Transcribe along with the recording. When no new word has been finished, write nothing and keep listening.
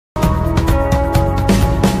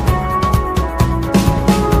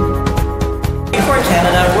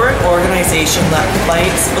organization that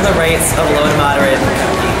fights for the rights of low and moderate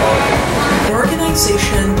income people. An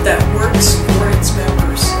organization that works for its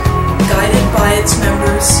members, guided by its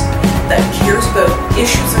members, that cares about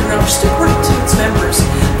issues that are not just important to its members,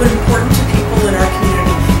 but important to people in our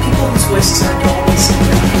community, people whose voices aren't always in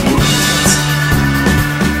their communities.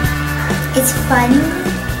 It's fun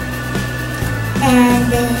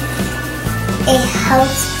and it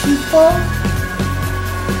helps people.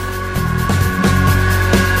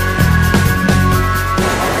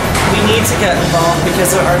 We need to get involved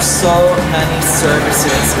because there are so many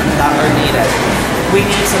services that are needed. We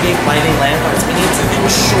need to be fighting landlords. We need to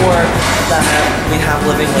ensure that we have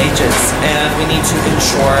living wages, and we need to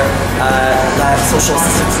ensure that social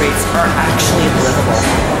assistance rates are actually livable.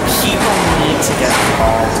 People need to get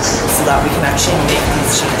involved so that we can actually make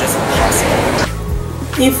these changes possible.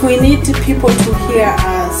 If we need people to hear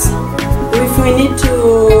us, if we need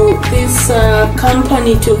this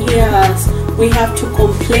company to hear us, we have to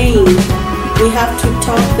complain, we have to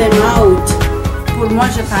talk them out. Pour moi,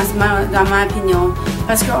 je pense, dans ma opinion,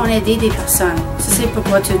 parce qu'on aide des personnes. C'est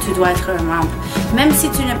pourquoi tu dois être un membre. Même si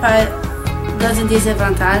tu n'es pas dans un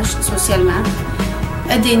désavantage socialement,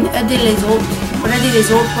 aider les autres, pour aider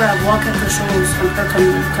les autres pour avoir quelque chose, un peu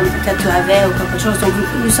comme peut-être tu avais ou quelque chose. Donc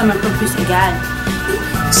nous sommes un peu plus égales.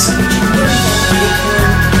 So you can get involved in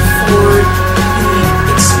Acorn for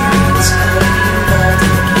the experience of being involved in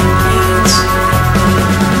the campaigns,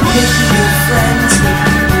 making new friends,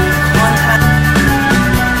 making new contact.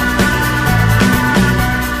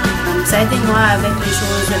 Ça aide moi avec les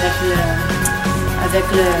choses,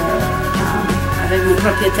 avec mon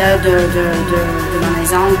propriétaire de ma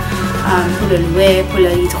maison, pour le louer, pour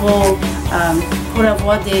le hydro, pour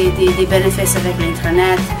avoir des bénéfices avec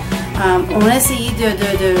l'Internet. On a essayé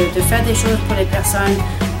de faire des choses pour les personnes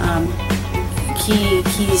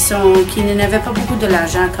qui n'avaient pas beaucoup de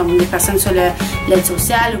l'argent, comme les personnes sur l'aide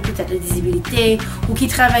sociale ou peut-être la disabilité, ou qui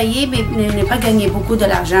travaillaient mais n'avaient pas gagné beaucoup de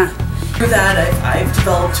l'argent. Through that, I've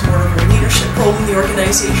developed more of a leadership role in the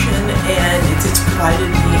organization, and it's provided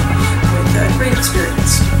me with a great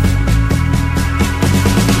experience.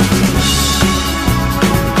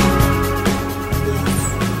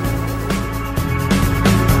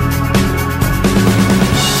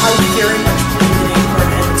 I very much believe in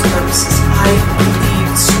Acorn and its purposes. I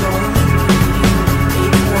believe strongly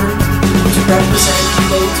in Acorn to represent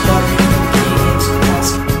low to moderate income Canadians across.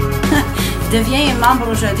 Deviens un membre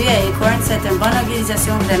aujourd'hui à Acorn, c'est une bonne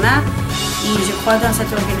organisation vraiment, et je crois dans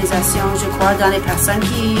cette organisation, je crois dans les personnes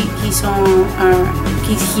qui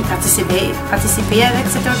participaient avec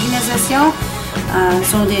cette organisation.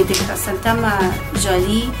 Sont des personnes tellement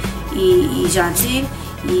jolies et gentilles,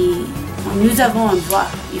 et nous avons une voix,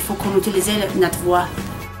 il faut qu'on utilise notre voix.